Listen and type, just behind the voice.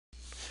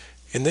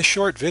In this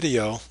short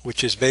video,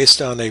 which is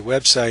based on a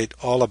website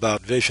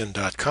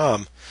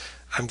allaboutvision.com,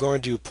 I'm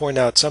going to point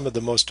out some of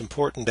the most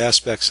important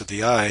aspects of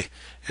the eye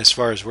as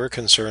far as we're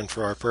concerned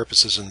for our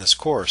purposes in this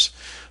course.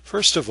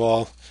 First of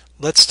all,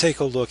 let's take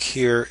a look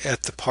here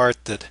at the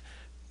part that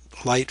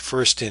light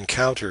first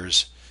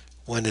encounters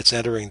when it's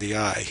entering the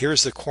eye.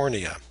 Here's the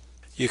cornea.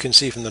 You can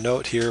see from the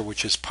note here,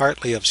 which is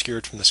partly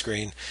obscured from the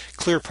screen,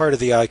 clear part of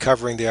the eye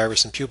covering the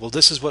iris and pupil.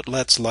 This is what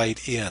lets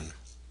light in.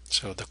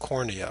 So the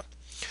cornea.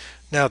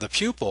 Now the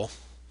pupil,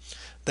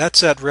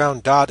 that's that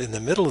round dot in the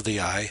middle of the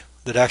eye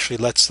that actually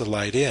lets the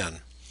light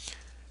in.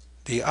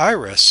 The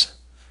iris,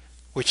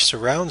 which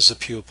surrounds the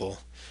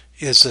pupil,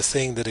 is the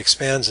thing that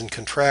expands and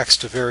contracts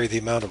to vary the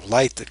amount of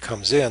light that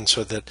comes in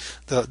so that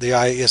the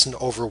eye isn't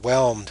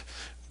overwhelmed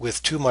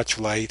with too much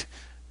light,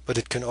 but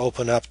it can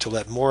open up to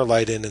let more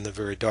light in the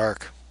very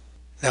dark.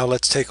 Now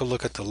let's take a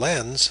look at the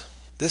lens.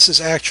 This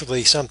is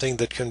actually something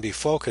that can be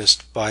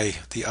focused by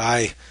the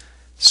eye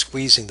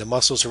squeezing, the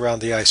muscles around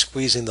the eye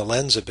squeezing the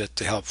lens a bit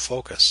to help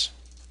focus.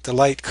 The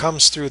light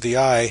comes through the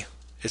eye.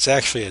 It's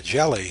actually a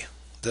jelly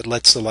that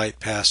lets the light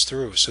pass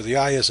through. So the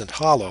eye isn't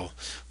hollow,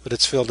 but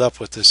it's filled up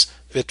with this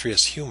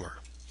vitreous humor.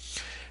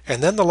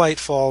 And then the light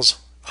falls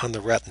on the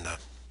retina.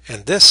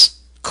 And this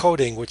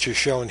coating, which is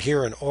shown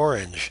here in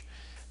orange,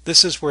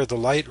 this is where the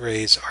light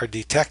rays are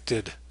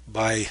detected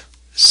by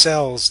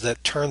cells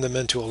that turn them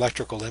into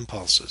electrical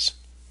impulses.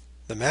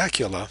 The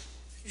macula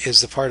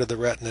is the part of the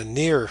retina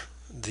near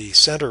the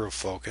center of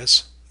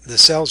focus. The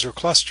cells are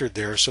clustered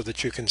there so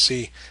that you can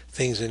see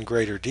things in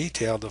greater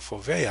detail. The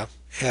fovea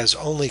has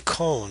only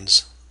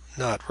cones,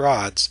 not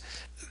rods.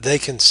 They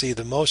can see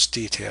the most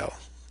detail.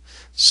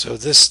 So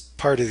this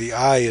part of the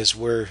eye is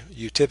where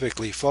you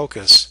typically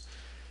focus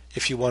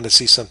if you want to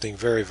see something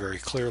very, very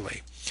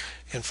clearly.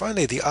 And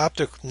finally, the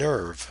optic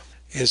nerve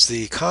is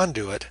the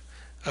conduit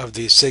of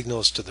these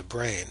signals to the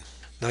brain.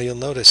 Now you'll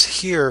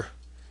notice here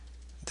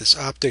this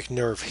optic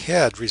nerve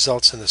head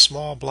results in a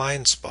small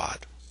blind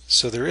spot.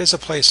 So there is a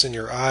place in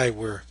your eye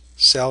where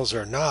cells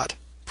are not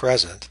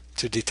present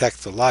to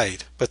detect the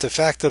light, but the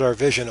fact that our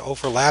vision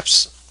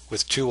overlaps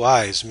with two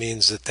eyes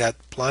means that that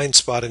blind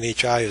spot in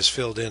each eye is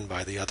filled in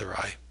by the other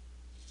eye.